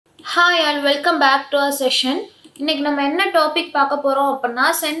Hi and welcome back to our session. இன்னைக்கு நம்ம என்ன டாபிக் பார்க்க போறோம் அப்படினா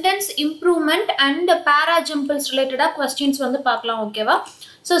sentence improvement and parajumples related questions வந்து பார்க்கலாம் ஓகேவா.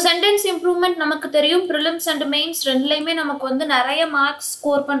 So sentence improvement நமக்கு தெரியும் prelims and mains ரெண்டுலயுமே நமக்கு வந்து நிறைய மார்க்ஸ்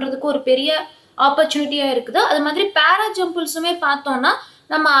ஸ்கோர் பண்றதுக்கு ஒரு பெரிய ஆப்பர்சூனிட்டியா இருக்குது. அது மாதிரி parajumples-உமே பார்த்தோம்னா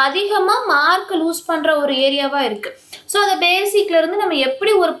நம்ம அதிகமா மார்க் லூஸ் பண்ற ஒரு ஏரியாவா இருக்கு. So the basicல இருந்து நம்ம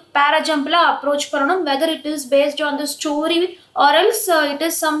எப்படி ஒரு parajumple approach பண்ணனும், whether it is based on the story or else it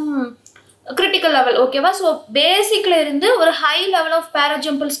is some critical level ஓகேவா. So basicல இருந்து ஒரு high level of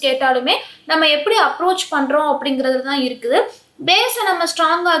parajumples கேட்டாலுமே நம்ம எப்படி approach பண்றோம் அப்படிங்கிறது தான் இருக்குது. பேஸ நம்ம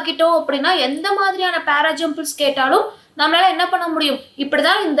ஸ்ட்ராங் ஆக்கிட்டோம் அப்படினா எந்த மாதிரியான parajumples கேட்டாலும் நம்மளால என்ன பண்ண முடியும்,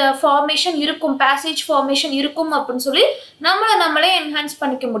 இப்படிதான் இந்த ஃபார்மேஷன் இருக்கும், passage formation இருக்கும் அப்படினு சொல்லி நம்மளே enhance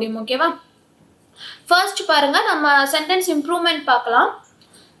பண்ணிக்க முடியும் ஓகேவா. First பாருங்க நம்ம sentence improvement பார்க்கலாம்.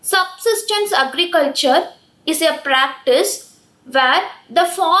 Subsistence agriculture is a practice where the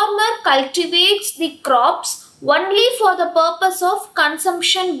farmer cultivates the crops only for the purpose of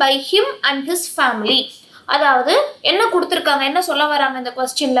consumption by him and his family. அதாவது என்ன கொடுத்திருக்காங்க, என்ன சொல்ல வராங்க இந்த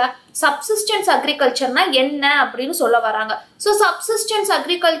क्वेश्चनல, subsistence agricultureனா என்ன அப்படினு சொல்ல வராங்க. So subsistence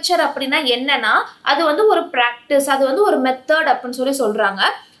agriculture அப்படினா என்னன்னா அது வந்து ஒரு practice, அது வந்து ஒரு மெத்தட் அப்படினு சொல்லி சொல்றாங்க.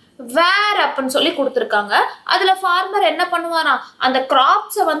 வேர் அப்படினு சொல்லி கொடுத்திருக்காங்க. அதுல ஃபார்மர் என்ன பண்ணுவாரா, அந்த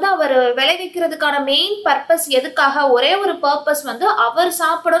கிராப்ஸை வந்து அவர் விளைவிக்கிறதுக்கான மெயின் பர்பஸ் எதுக்காக, ஒரே ஒரு பர்பஸ் வந்து அவர்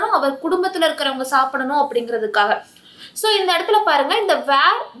சாப்பிடணும், அவர் குடும்பத்துல இருக்கிறவங்க சாப்பிடணும் அப்படிங்கிறதுக்காக. சோ இந்த இடத்துல பாருங்க, இந்த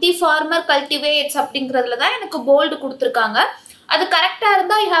வேர் தி ஃபார்மர் கல்டிவேட்ஸ் அப்படிங்கிறதுல தான் எனக்கு போல்டு கொடுத்திருக்காங்க. அது கரெக்டா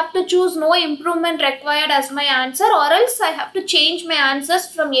இருந்தா I have to choose no improvement required as my answer or else I have to change my answers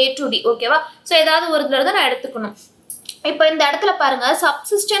from A to D ஓகேவா. சோ ஏதாவது ஒரு இதுல இருந்து நான் எடுத்துக்கணும். இப்போ இந்த இடத்துல பாருங்க,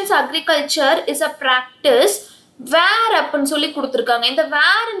 subsistence agriculture is a practice where அப்படினு சொல்லி கொடுத்திருக்காங்க. இந்த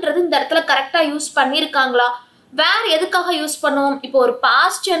வேர்ன்றது இந்த இடத்துல கரெக்டா யூஸ் பண்ணிருக்காங்களா, வேர் எதுக்காக யூஸ் பண்ணுவோம், இப்போ ஒரு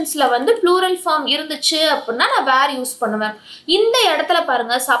பாஸ்ட் டென்ஸ்ல வந்து ப்ளூரல் ஃபார்ம் இருந்துச்சு அப்படின்னா நான் வேர் யூஸ் பண்ணுவேன். இந்த இடத்துல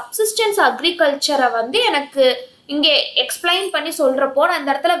பாருங்க, சப்சிஸ்டன்ஸ் அக்ரிகல்ச்சரை வந்து எனக்கு இங்கே எக்ஸ்பிளைன் பண்ணி சொல்றப்போ நான்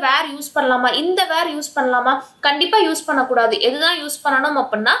இந்த இடத்துல வேர் யூஸ் பண்ணலாமா, இந்த வேர் யூஸ் பண்ணலாமா, கண்டிப்பா யூஸ் பண்ணக்கூடாது. எதுதான் யூஸ் பண்ணணும்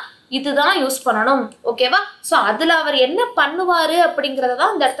அப்படின்னா இதுதான் யூஸ் பண்ணணும் ஓகேவா. சோ அதுல அவர் என்ன பண்ணுவாரு அப்படிங்கறத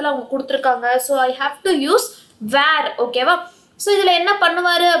இந்த இடத்துல அவங்க கொடுத்திருக்காங்க. So I have to use where ஓகேவா. சோ இதுல என்ன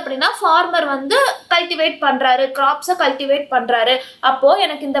பண்ணுவாரு அப்படின்னா ஃபார்மர் வந்து கல்டிவேட் பண்றாரு, கிராப்ஸை கல்டிவேட் பண்றாரு. அப்போ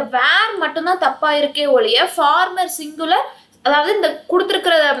எனக்கு இந்த வேர் மட்டும் தான் தப்பா இருக்கே ஒழிய ஃபார்மர் சிங்குலர், அதாவது இந்த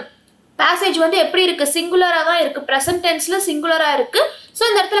கொடுத்திருக்கிற பேசேஜ் வந்து எப்படி இருக்கு, சிங்குலரா தான் இருக்கு, பிரசன்ட் டென்ஸ்ல சிங்குலரா இருக்கு. சோ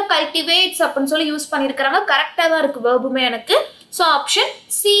இந்த இடத்துல கல்டிவேட்ஸ் அப்படின்னு சொல்லி யூஸ் பண்ணிருக்காங்க, கரெக்டா தான் இருக்கு வெர்புமே எனக்கு. So option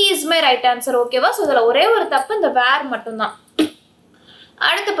C is my right answer ஓகேவா. சோ இதுல ஒரே ஒரு தப்பு, இந்த வேர் மட்டும் தான்.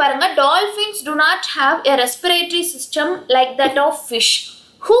 அடுத்து பாருங்க, dolphins do not have a respiratory system like that of fish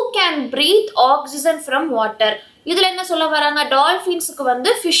who can breathe oxygen from water. இதுல என்ன சொல்ல வராங்க, டால்ஃபின்ஸ்க்கு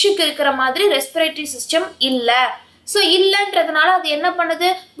வந்து ஃபிஷ்க்கு இருக்கிற மாதிரி ரெஸ்பிரேட்டரி சிஸ்டம் இல்ல. சோ இல்லன்றதுனால அது என்ன பண்ணுது,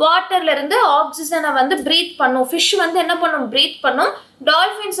 வாட்டர்ல இருந்து ஆக்சிஜனை வந்து பிரீத் பண்ணும். ஃபிஷ் வந்து என்ன பண்ணும், பிரீத் பண்ணும்.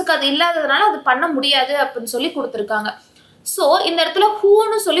 டால்ஃபின்ஸ்க்கு அது இல்லாததுனால அது பண்ண முடியாது அப்படின்னு சொல்லி கொடுத்திருக்காங்க. சோ இந்த இடத்துல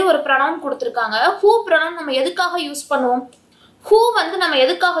ஹூன்னு சொல்லி ஒரு ப்ரொனவுன் கொடுத்திருக்காங்க. ஹூ ப்ரொனவுன் நம்ம எதுக்காக யூஸ் பண்ணுவோம், ஹூ வந்து நம்ம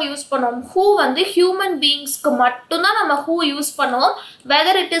எதுக்காக யூஸ் பண்ணுவோம், ஹூ வந்து ஹியூமன் பீயிங்ஸ்க்கு மட்டும்தான் நம்ம ஹூ யூஸ் பண்ணுவோம்.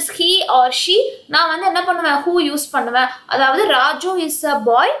 Whether it is he or she, நான் வந்து என்ன பண்ணுவேன், ஹூ யூஸ் பண்ணுவேன். அதாவது Raju is a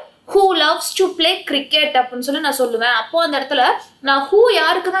bye who loves to play cricket அப்படின்னு சொல்லி நான் சொல்லுவேன். அப்போ அந்த இடத்துல நான் ஹூ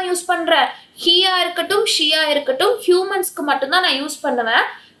யாருக்கு தான் யூஸ் பண்றேன், ஹீயா இருக்கட்டும் ஷீயா இருக்கட்டும் ஹியூமன்ஸ்க்கு மட்டும்தான் நான் யூஸ் பண்ணுவேன்.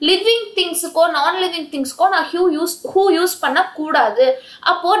 லிவிங் திங்ஸுக்கோ நான் லிவிங் திங்ஸ்க்கோ நான் ஹூ யூஸ் பண்ண கூடாது.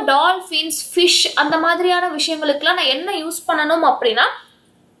 அப்போ டால்ஃபின்ஸ், ஃபிஷ் அந்த மாதிரியான விஷயங்களுக்குலாம் நான் என்ன யூஸ் பண்ணணும் அப்படின்னா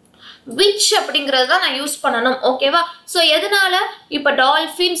which அப்படிங்கிறது தான் நான் யூஸ் பண்ணணும் ஓகேவா. ஸோ எதனால இப்போ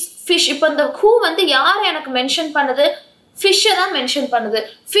டால்ஃபின்ஸ், ஃபிஷ், இப்போ இந்த ஹூ வந்து யார் எனக்கு மென்ஷன் பண்ணுது, ஃபிஷ்ஷை தான் மென்ஷன் பண்ணுது.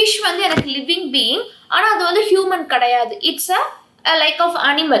 ஃபிஷ் வந்து எனக்கு லிவிங் பீயிங், ஆனா அது வந்து ஹியூமன் கிடையாது, it's a like of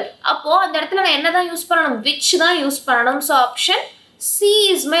animal. அப்போ அந்த இடத்துல நான் என்ன தான் யூஸ் பண்ணணும், விச் தான் யூஸ் பண்ணணும். So option C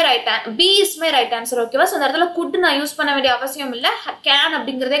is my right B is my right answer ஓகேவா. ஸோ அந்த இடத்துல குட் நான் யூஸ் பண்ண வேண்டிய அவசியம் இல்லை, கேன்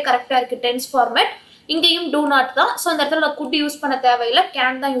அப்படிங்கிறதே கரெக்டா இருக்கு டென்ஸ் ஃபார்மேட். இங்கேயும் டூ நாட் தான். ஸோ அந்த இடத்துல நான் குட் யூஸ் பண்ண தேவையில்லை,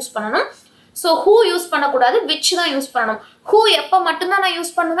 கேன் தான் யூஸ் பண்ணணும். ஸோ ஹூ யூஸ் பண்ணக்கூடாது, விச் தான் யூஸ் பண்ணணும். ஹூ எப்போ மட்டும்தான் நான்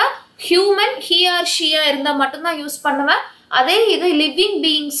யூஸ் பண்ணுவேன், ஹியூமன் ஹீ ஆர் ஷீயா இருந்தால் மட்டும்தான் யூஸ் பண்ணுவேன். அதே இது லிவிங்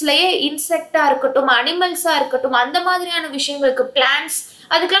பீயிங்ஸ்லயே இன்செக்டா இருக்கட்டும், அனிமல்ஸா இருக்கட்டும், அந்த மாதிரியான விஷயங்களுக்கு, பிளான்ஸ்,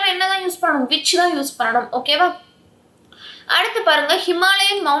 அதுக்கெல்லாம் நான் என்னதான் யூஸ் பண்ணணும், விச் தான் யூஸ் பண்ணணும் ஓகேவா. அடுத்து பாருங்க,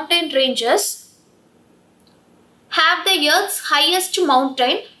 Himalayan mountain ranges have the earth's highest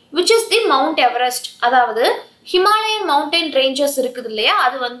mountain which is the Mount Everest. அதாவது ஹிமாலயன் மவுண்டைன் ரேஞ்சஸ் இருக்குது இல்லையா,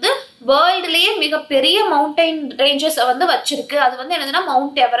 அது வந்து வேர்ல்டுலயே மிகப்பெரிய மவுண்டைன் ரேஞ்சஸ் வந்து வச்சிருக்கு. அது வந்து என்னதுன்னா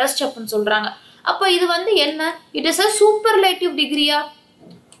மவுண்ட் எவரெஸ்ட் அப்படின்னு சொல்றாங்க. அப்போ இது வந்து என்ன, இட் இஸ் அ சூப்பர்லேட்டிவ் டிகிரியா,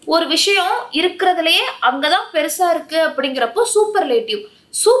 ஒரு விஷயம் இருக்கிறதுலயே அங்கதான் பெருசா இருக்கு அப்படிங்கிறப்போ சூப்பர்லேட்டிவ்.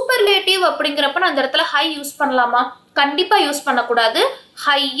 சூப்பர்லேட்டிவ் அப்படிங்கிறப்ப நான் அந்த இடத்துல ஹை யூஸ் பண்ணலாமா? கண்டிப்பா யூஸ் பண்ணக்கூடாது.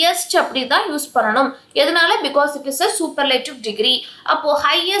 ஹையஸ்ட் அப்படிதான் யூஸ் பண்ணணும். எதனால? Because it is a superlative degree. அப்போ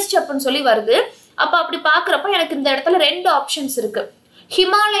ஹையஸ்ட் அப்படின்னு சொல்லி வருது. அப்ப அப்படி பாக்குறப்ப எனக்கு இந்த இடத்துல ரெண்டு ஆப்ஷன்ஸ் இருக்கு.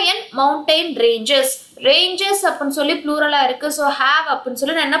 Himalayan mountain ranges. ரேஞ்சஸ் அப்படின்னு சொல்லி ப்ளூரலா இருக்கு. ஸோ ஹேவ் அப்படின்னு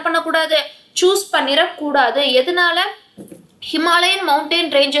சொல்லி நான் என்ன பண்ணக்கூடாது? சூஸ் பண்ணிடக்கூடாது. எதனால? ஹிமாலயன் மவுண்டைன்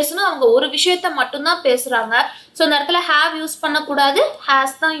ரேஞ்சஸ்னு அவங்க ஒரு விஷயத்த மட்டும்தான் பேசுறாங்க. ஸோ இந்த இடத்துல ஹேவ் யூஸ் பண்ணக்கூடாது,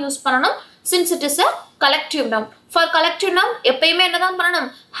 ஹேஸ் தான் யூஸ் பண்ணணும். Since it is a collective noun. For collective noun எப்பயுமே என்னதான் பண்ணணும்?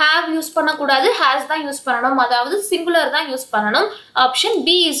 ஹேவ் யூஸ் பண்ணக்கூடாது, ஹேஸ் தான் யூஸ் பண்ணணும். அதாவது சிங்குலர் தான் யூஸ் பண்ணணும். Option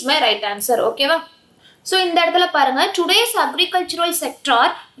B is my right answer. ஓகேவா? ஸோ இந்த இடத்துல பாருங்க, today's agricultural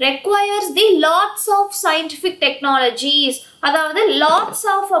sector requires the lots of scientific technologies. அதாவது லாட்ஸ்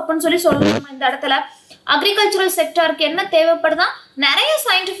ஆஃப் அப்படின்னு சொல்லி சொல்லணும். இந்த இடத்துல அக்ரிகல்ச்சரல் செக்டாருக்கு என்ன தேவைப்படுதா? நிறைய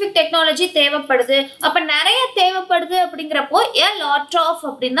சயின்டிஃபிக் டெக்னாலஜி தேவைப்படுது. அப்ப நிறைய தேவைப்படுது அப்படிங்கிறப்போ ஏ லாட் ஆஃப்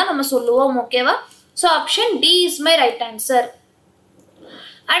அப்படின்னு தான் நம்ம சொல்லுவோம். ஓகேவா? So option D is my right answer.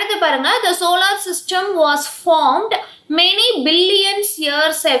 அடுத்து பாருங்க, the solar system was formed many billions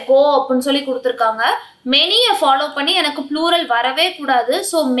years ago அப்படின்னு சொல்லி கொடுத்துருக்காங்க. மெனியை ஃபாலோ பண்ணி எனக்கு ப்ளூரல் வரவே கூடாது.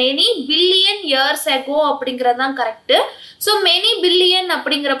 So many billion years ago அப்படிங்கிறது தான் கரெக்ட். ஸோ மெனி பில்லியன்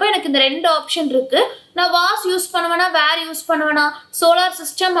அப்படிங்கிறப்ப எனக்கு இந்த ரெண்டு ஆப்ஷன் இருக்கு. நான் வாஸ் யூஸ் பண்ணுவேனா வேர் யூஸ் பண்ணுவேனா? சோலார்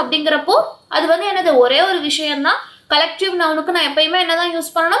சிஸ்டம் அப்படிங்கிறப்போ அது வந்து என்னது? ஒரே ஒரு விஷயம் தான். கலெக்டிவ் நவுனுக்கு நான் எப்பயுமே என்னதான்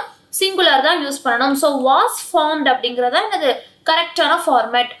யூஸ் பண்ணணும்? சிங்குலர் தான் யூஸ் பண்ணணும். ஸோ வாஸ் ஃபார்ம்ட் அப்படிங்கிறதா என்னது? கரெக்டான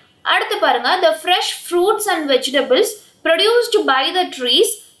ஃபார்மேட். அடுத்து பாருங்க, the fresh fruits and vegetables produced by the trees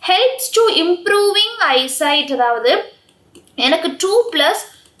helps to improving eyesight. அதாவது எனக்கு 2 +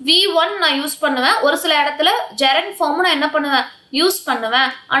 V1 நான் யூஸ் பண்ணுவேன். ஒரு சில இடத்துல ஜெரண்ட் ஃபார்ம் நான் என்ன பண்ணுவேன்? யூஸ் பண்ணுவேன்.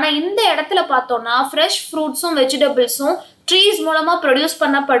 ஆனா இந்த இடத்துல பார்த்தோம்னா ஃப்ரெஷ் ஃப்ரூட்ஸும் வெஜிடபிள்ஸும் ட்ரீஸ் மூலமா ப்ரொடியூஸ்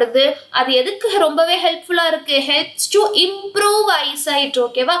பண்ணப்படுது. அது எதுக்கு ரொம்பவே ஹெல்ப்ஃபுல்லா இருக்கு? Helps to improve eyesight.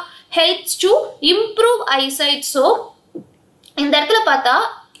 ஓகேவா? Helps to improve eyesight. So இந்த இடத்துல பார்த்தா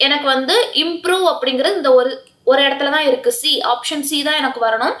எனக்கு வந்து இம்ப்ரூவ் அப்படிங்கிறது இந்த ஒரு இடத்துல தான் இருக்கு. சி, ஆப்ஷன் சி தான் எனக்கு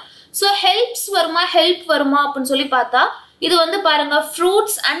வரணும். ஸோ ஹெல்ப்ஸ் வருமா ஹெல்ப் வருமா அப்படின்னு சொல்லி பார்த்தா இது வந்து பாருங்க,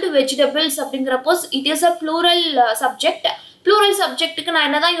 ஃப்ரூட்ஸ் அண்ட் வெஜிடபிள்ஸ் அப்படிங்கிறப்போ it is a plural subject. Plural சப்ஜெக்ட்டுக்கு நான்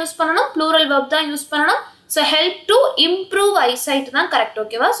என்னதான் யூஸ் பண்ணணும்? ப்ளூரல் வெர்ப் தான் யூஸ் பண்ணணும். So help to improve eyesight தான் கரெக்ட்.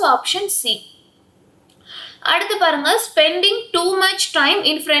 ஓகேவா? So option C. அடுத்து பாருங்க, spending too much time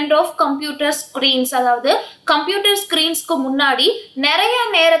in front of computer screens. அதாவது கம்ப்யூட்டர் ஸ்கிரீன்ஸ்க்கு முன்னாடி நிறைய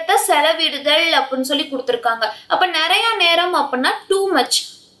நேரத்தை செலவிடுதல் அப்படின்னு சொல்லி கொடுத்துருக்காங்க. அப்ப நிறைய நேரம் அப்படின்னா டூ மச்.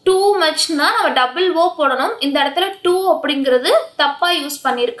 டூ மச்னா நம்ம டபுள் ஓ போடணும். இந்த இடத்துல டூ அப்படிங்கிறது தப்பா யூஸ்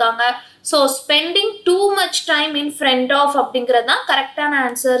பண்ணியிருக்காங்க. So spending too much time in front of அப்படிங்கிறது தான் கரெக்டான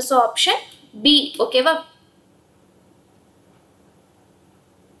ஆன்சர். So option B. ஓகேவா?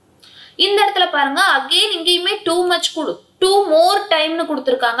 இந்த இடத்துல பாருங்க, அகெயின் இங்கேயுமே டூ மச் டூ மோர் டைம்னு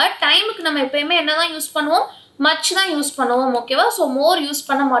கொடுத்துருக்காங்க. டைமுக்கு நம்ம எப்பயுமே என்னதான் யூஸ் பண்ணுவோம்? மச் தான் யூஸ் பண்ணுவோம். ஓகேவா? ஸோ மோர் யூஸ்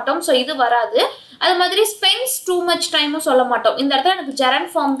பண்ண மாட்டோம். ஸோ இது வராது. அது மாதிரி ஸ்பெண்ட்ஸ் டூ மச் டைமும் சொல்ல மாட்டோம். இந்த இடத்துல எனக்கு ஜெரண்ட்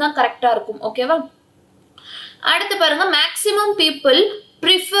ஃபார்ம் தான் கரெக்டா இருக்கும். ஓகேவா? அடுத்து பாருங்க, maximum people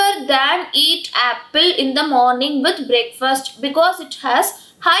prefer than eat apple in the morning with breakfast because it has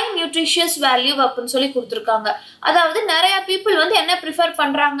high nutritious value அப்படின்னு சொல்லி கொடுத்துருக்காங்க. அதாவது நிறைய பீப்புள் வந்து என்ன ப்ரிஃபர்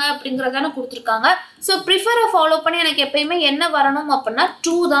பண்றாங்க அப்படிங்கறதான கொடுத்துருக்காங்க. ஸோ ப்ரிஃபரை ஃபாலோ பண்ணி எனக்கு எப்பயுமே என்ன வரணும் அப்படின்னா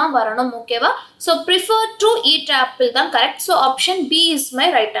டூ தான் வரணும். ஓகேவா? So prefer to eat apple தான் correct. So option B is my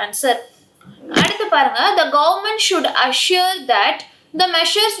right answer. அடுத்து பாருங்க, the government should assure that the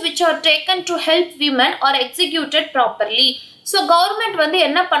measures which are taken to help women are executed properly. So government வந்து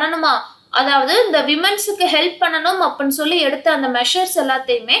என்ன பண்ணணுமா? அதாவது இந்த விமன்ஸுக்கு help பண்ணணும் அப்படின்னு சொல்லி எடுத்த அந்த மெஷர்ஸ்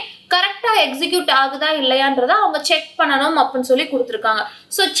எல்லாத்தையுமே கரெக்டா எக்ஸிக்யூட் ஆகுதா இல்லையான்றத அவங்க செக் பண்ணணும் அப்படின்னு சொல்லி கொடுத்துருக்காங்க.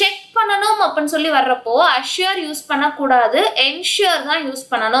 ஸோ செக் பண்ணணும் அப்படின்னு சொல்லி வர்றப்போ அஷ்யூர் யூஸ் பண்ணக்கூடாது, என்ஷூர் தான் யூஸ்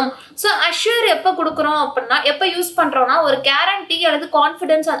பண்ணணும். ஸோ அஷ்யூர் எப்போ கொடுக்குறோம் அப்படின்னா, எப்போ யூஸ் பண்றோம்னா ஒரு கேரண்டி அல்லது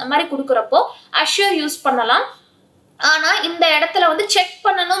கான்ஃபிடன்ஸ் அந்த மாதிரி கொடுக்குறப்போ அஷ்யூர் யூஸ் பண்ணலாம். ஆனா இந்த இடத்துல வந்து செக்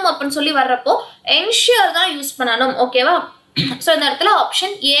பண்ணணும் அப்படின்னு சொல்லி வர்றப்போ என்ஷூர் தான் யூஸ் பண்ணணும். ஓகேவா? ஸோ இந்த இடத்துல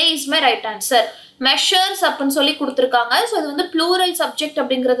option A is my right answer. Measures அப்படின்னு சொல்லி கொடுத்துருக்காங்க. ஸோ இது வந்து ப்ளூரல் சப்ஜெக்ட்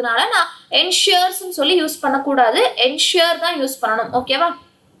அப்படிங்கிறதுனால நான் என்ஷூர்ஸ் சொல்லி யூஸ் பண்ணக்கூடாது, என்ஷூர் தான் யூஸ் பண்ணணும். ஓகேவா?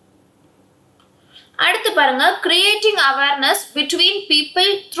 அடுத்து பாருங்க, creating awareness between people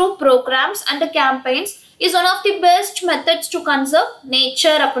through programs and campaigns is one of the best methods to conserve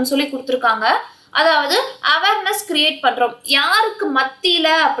nature அப்படின்னு சொல்லி கொடுத்துருக்காங்க. அதாவது அவேர்னஸ் கிரியேட் பண்றோம் யாருக்கு மத்தியில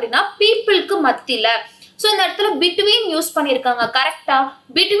அப்படின்னா பீப்புளுக்கு மத்தியில. ஸோ இந்த இடத்துல between யூஸ் பண்ணியிருக்காங்க. கரெக்டா?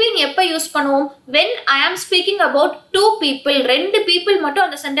 between எப்போ யூஸ் பண்ணுவோம்? when I am speaking about two people, ரெண்டு people மட்டும்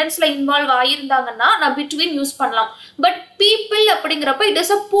அந்த சென்டென்ஸ்ல இன்வால்வ் ஆயிருந்தாங்கன்னா நான் between யூஸ் பண்ணலாம். பட் people அப்படிங்கிறப்ப it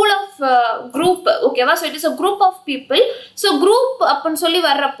is a pool of group. ஓகேவா? So it is a group of people. So group அப்படின்னு சொல்லி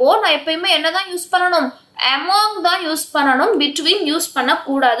வர்றப்போ நான் எப்பயுமே என்னதான் யூஸ் பண்ணணும்? among தான் யூஸ் பண்ணணும், between யூஸ்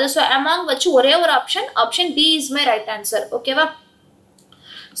பண்ணக்கூடாது. ஸோ among வச்சு ஒரே ஒரு option D is my right answer. ஓகேவா?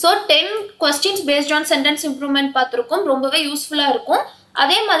 So 10 questions based on sentence improvement பார்த்துருக்கோம். ரொம்பவே யூஸ்ஃபுல்லாக இருக்கும்.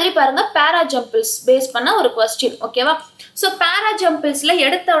 அதே மாதிரி பாருங்க பேராஜம்பிள்ஸ் பேஸ் பண்ண ஒரு கொஸ்டின். ஓகேவா? ஸோ பேராஜம்பிள்ஸில்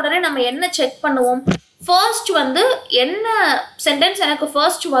எடுத்த உடனே நம்ம என்ன செக் பண்ணுவோம்? ஃபர்ஸ்ட் வந்து என்ன சென்டென்ஸ் எனக்கு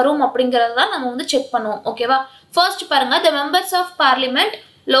ஃபர்ஸ்ட் வரும் அப்படிங்கிறது தான் நம்ம வந்து செக் பண்ணுவோம். ஓகேவா? ஃபர்ஸ்ட் பாருங்க, the members of parliament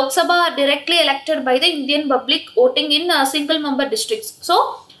Lok Sabha are directly elected by the Indian public voting in single member districts. So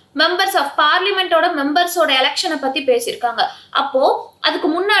members of பார்லிமெண்டோட மெம்பர்ஸோட எலெக்ஷனை பத்தி பேசியிருக்காங்க. அப்போ அதுக்கு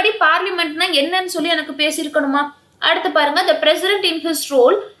முன்னாடி பார்லிமெண்ட்னா என்னன்னு சொல்லி எனக்கு பேசியிருக்கணுமா? அடுத்து பாருங்க, the president in his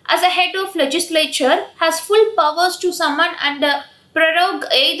role as a head of legislature has full powers to summon and prorogue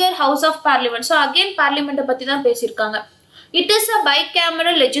either house of parliament. So again பார்லிமெண்ட்டை பத்தி தான் பேசியிருக்காங்க. It is a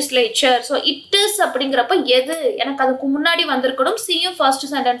bicameral legislature. So it is அப்படிங்கிறப்ப எது எனக்கு அதுக்கு முன்னாடி வந்திருக்கணும். சியும்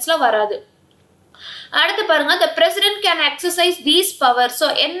first சென்டென்ஸ்ல வராது. அடுத்து பாருங்க, the president can exercise these powers. So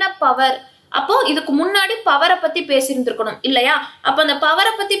என்ன பவர்? அப்போ இதுக்கு முன்னாடி பவரை பத்தி பேசியிருந்திருக்கணும் இல்லையா? அப்போ அந்த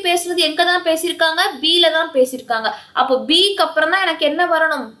பவரை பத்தி பேசுறது எங்க தான் பேசியிருக்காங்க? B-ல தான் பேசியிருக்காங்க. அப்போ B-க்கு அப்புறம் தான் எனக்கு என்ன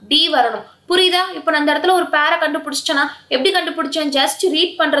வரணும்? D வரணும். புரியுதா? இப்போ நான் அந்த இடத்துல ஒரு பேரை கண்டுபிடிச்சேன்னா எப்படி கண்டுபிடிச்சேன்? ஜஸ்ட்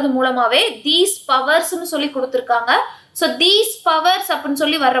ரீட் பண்றது மூலமாவே these powers-னு சொல்லி கொடுத்துருக்காங்க. ஸோ தீஸ் பவர்ஸ் அப்படின்னு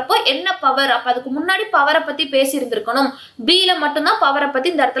சொல்லி வர்றப்போ என்ன பவர்? அப்போ அதுக்கு முன்னாடி பவரை பத்தி பேசியிருந்திருக்கணும். B-ல மட்டும்தான் பவரை பத்தி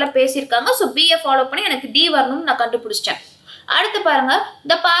இந்த இடத்துல பேசியிருக்காங்க. ஸோ B-யை ஃபாலோ பண்ணி எனக்கு D வரணும்னு நான் கண்டுபிடிச்சிட்டேன். அடுத்து பாருங்க,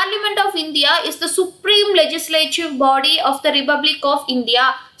 the Parliament of India is the supreme legislative body of the Republic of India.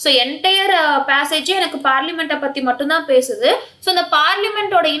 So entire பேசேஜே எனக்கு பார்லிமெண்ட்டை பத்தி மட்டும்தான் பேசுது. ஸோ இந்த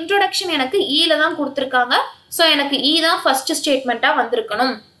பார்லிமெண்டோட இன்ட்ரோடக்ஷன் எனக்கு E-ல தான் கொடுத்துருக்காங்க. ஸோ எனக்கு E தான் ஃபர்ஸ்ட் ஸ்டேட்மெண்ட்டா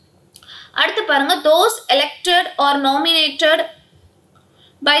வந்திருக்கணும். அடுத்து பாருங்க, those elected or nominated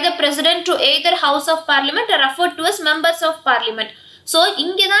by the president to either house of parliament are referred to as members of parliament. So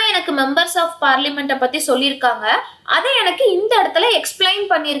இங்கே தான் எனக்கு மெம்பர்ஸ் ஆஃப் பார்லிமெண்ட்டை பற்றி சொல்லியிருக்காங்க. அதை எனக்கு இந்த இடத்துல எக்ஸ்பிளைன்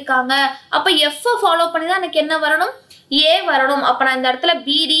பண்ணியிருக்காங்க. அப்போ எஃப்ஐ ஃபாலோ பண்ணி தான் எனக்கு என்ன வரணும்? ஏ வரணும். அப்போ நான் இந்த இடத்துல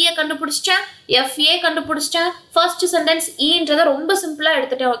பிடியை கண்டுபிடிச்சிட்டேன், எஃப்ஏ கண்டுபிடிச்சிட்டேன். ஃபர்ஸ்ட் சென்டென்ஸ் ஈன்றதை ரொம்ப சிம்பிளாக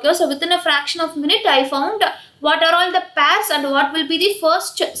எடுத்துட்டேன். Okay, so within a fraction of minute I found what are all the pairs and what will be the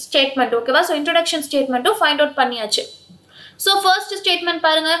first statement. ஓகேவா? ஸோ இன்ட்ரோடக்ஷன் ஸ்டேட்மெண்ட்டும் ஃபைண்ட் அவுட் பண்ணியாச்சு. ஸோ ஃபர்ஸ்ட் ஸ்டேட்மெண்ட்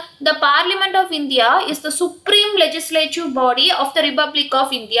பாருங்க, the Parliament of India is the supreme legislative body of the Republic of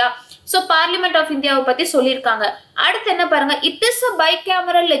India. So parliament of இந்தியாவை பற்றி சொல்லியிருக்காங்க. அடுத்து என்ன பாருங்க, it is a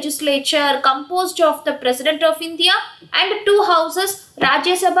bicameral legislature composed of the President of India and two houses,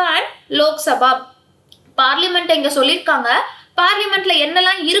 Rajya Sabha and Lok Sabha. Parliament இங்கே சொல்லியிருக்காங்க. பார்லிமெண்ட்ல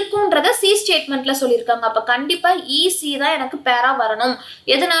என்னெல்லாம் இருக்குன்றத சி ஸ்டேட்மெண்ட்ல சொல்லியிருக்காங்க. அப்ப கண்டிப்பா ஈசி தான் எனக்கு பேரா வரணும்.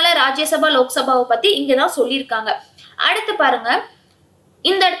 எதனால? ராஜ்யசபா லோக்சபாவை பத்தி இங்கதான் சொல்லியிருக்காங்க. அடுத்து பாருங்க,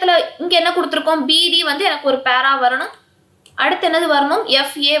 இந்த இடத்துல இங்க என்ன கொடுத்துருக்கோம்? பிடி வந்து எனக்கு ஒரு பேரா வரணும். அடுத்து என்னது வரணும்?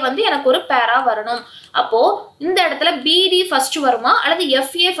 எஃப்ஏ வந்து எனக்கு ஒரு பேரா வரணும். அப்போ இந்த இடத்துல பிடி ஃபர்ஸ்ட் வருமா அல்லது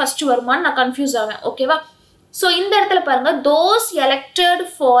எஃப்ஏ ஃபர்ஸ்ட் வருமான்னு நான் கன்ஃபியூஸ் ஆவேன். ஓகேவா? ஸோ இந்த இடத்துல பாருங்க,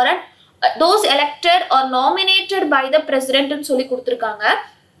 those elected or nominated by the president ன்னு சொல்லி கொடுத்துருக்காங்க.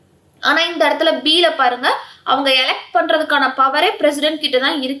 ஆனா இந்த இடத்துல B-ல பாருங்க, அவங்க எலெக்ட் பண்றதுக்கான பவரே பிரசிடென்ட் கிட்ட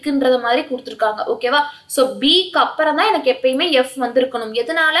தான் இருக்குன்றது மாதிரி கொடுத்துருக்காங்க. ஓகேவா? ஸோ B-க்கு அப்புறம் தான் எனக்கு எப்பயுமே F வந்திருக்கணும்.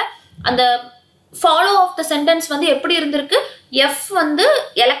 எதனால? அந்த ஃபாலோ ஆஃப் த சென்டென்ஸ் வந்து எப்படி இருந்திருக்கு? F வந்து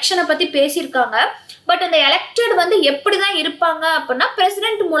எலெக்ஷனை பத்தி பேசியிருக்காங்க. பட் அந்த எலெக்டட் வந்து எப்படி தான் இருப்பாங்க அப்படின்னா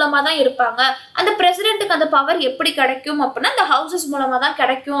பிரசிடென்ட் மூலமா தான் இருப்பாங்க. அந்த பிரசிடென்ட்டுக்கு அந்த பவர் எப்படி கிடைக்கும் அப்படின்னா அந்த ஹவுசஸ் மூலமா தான்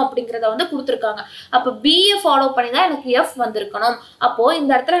கிடைக்கும் அப்படிங்கிறத வந்து கொடுத்துருக்காங்க. அப்போ B-யை ஃபாலோ பண்ணி தான் எனக்கு F வந்திருக்கணும். அப்போ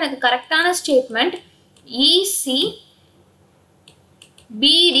இந்த இடத்துல எனக்கு கரெக்டான ஸ்டேட்மெண்ட் EC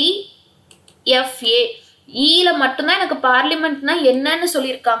BD FA. E-ல மட்டும்தான் எனக்கு பார்லிமெண்ட்னா என்னன்னு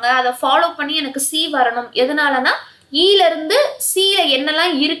சொல்லியிருக்காங்க. அதை ஃபாலோ பண்ணி எனக்கு C வரணும். எதனாலனா E-ல இருந்து C-ல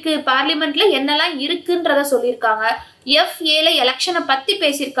என்னெல்லாம் இருக்கு, பார்லிமெண்ட்ல என்னெல்லாம் இருக்குன்றத சொல்லியிருக்காங்க. FA-ல எலெக்ஷனை பத்தி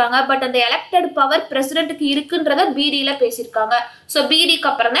பேசியிருக்காங்க. பட் அந்த எலெக்டட் பவர் பிரசிடென்ட்டுக்கு இருக்குன்றத BD-ல பேசியிருக்காங்க. ஸோ BD-க்கு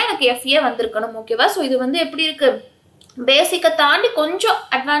அப்புறம் தான் எனக்கு FA வந்திருக்கணும். ஓகேவா? ஸோ இது வந்து எப்படி இருக்கு? பேசிக்கை தாண்டி கொஞ்சம்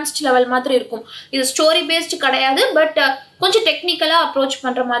அட்வான்ஸ்ட் லெவல் மாதிரி இருக்கும். இது ஸ்டோரி பேஸ்டு கிடையாது, பட் கொஞ்சம் டெக்னிக்கலா அப்ரோச்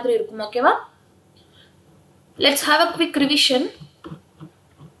பண்ற மாதிரி இருக்கும். ஓகேவா? Let's have a quick revision.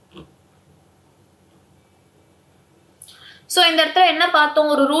 So இந்த இடத்துல என்ன பார்த்தோம்?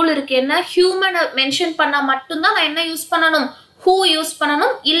 ஒரு ரூல் இருக்கு. என்ன? ஹியூமனை மென்ஷன் பண்ணா மட்டும்தான் நான் என்ன யூஸ் பண்ணணும்? ஹூ யூஸ்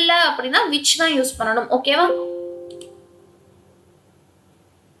பண்ணணும். இல்ல அப்படின்னா விச் தான் யூஸ் பண்ணணும். ஓகேவா?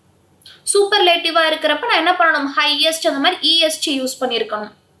 சூப்பர்லேட்டிவா இருக்கிறப்ப நான் என்ன பண்ணணும், ஹையஸ்ட் அந்த மாதிரி EST யூஸ்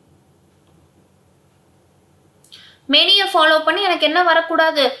பண்ணியிருக்கணும். மெனியை ஃபாலோ பண்ணி எனக்கு என்ன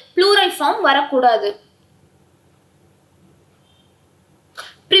வரக்கூடாது, ப்ளூரல் ஃபார்ம் வரக்கூடாது.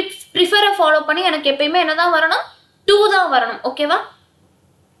 ப்ரிஃபரை ஃபாலோ பண்ணி எனக்கு எப்பயுமே என்னதான் வரணும், டு தான் வரணும். ஓகேவா?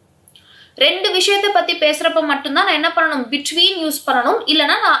 ரெண்டு விஷயத்தை பத்தி பேசுறப்ப மட்டும்தான் நான் என்ன பண்ணணும், பிட்வீன் யூஸ் பண்ணணும்,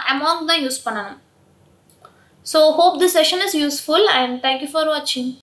 இல்லைன்னா நான் அமாங் தான் யூஸ் பண்ணணும். So hope this session is useful and thank you for watching.